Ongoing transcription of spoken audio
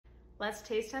Let's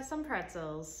taste test some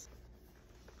pretzels.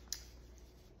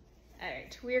 All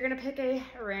right, we are gonna pick a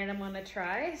random one to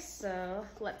try. So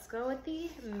let's go with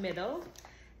the middle.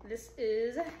 This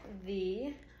is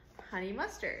the honey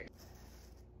mustard.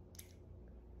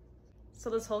 So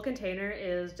this whole container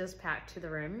is just packed to the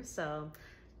rim. So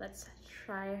let's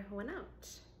try one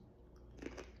out.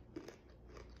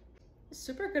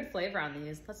 Super good flavor on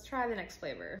these. Let's try the next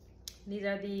flavor. These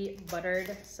are the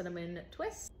buttered cinnamon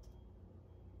twists.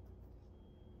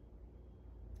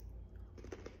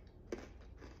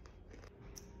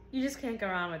 You just can't go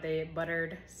wrong with a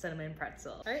buttered cinnamon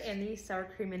pretzel. All right, and the sour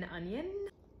cream and onion.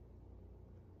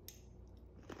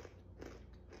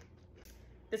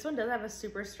 This one does have a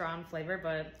super strong flavor,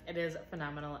 but it is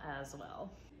phenomenal as well.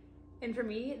 And for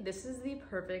me, this is the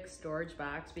perfect storage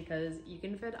box because you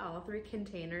can fit all 3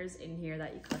 containers in here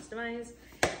that you customize,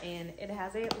 and it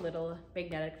has a little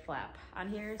magnetic flap on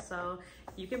here, so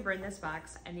you can bring this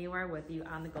box anywhere with you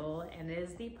on the go, and it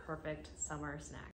is the perfect summer snack.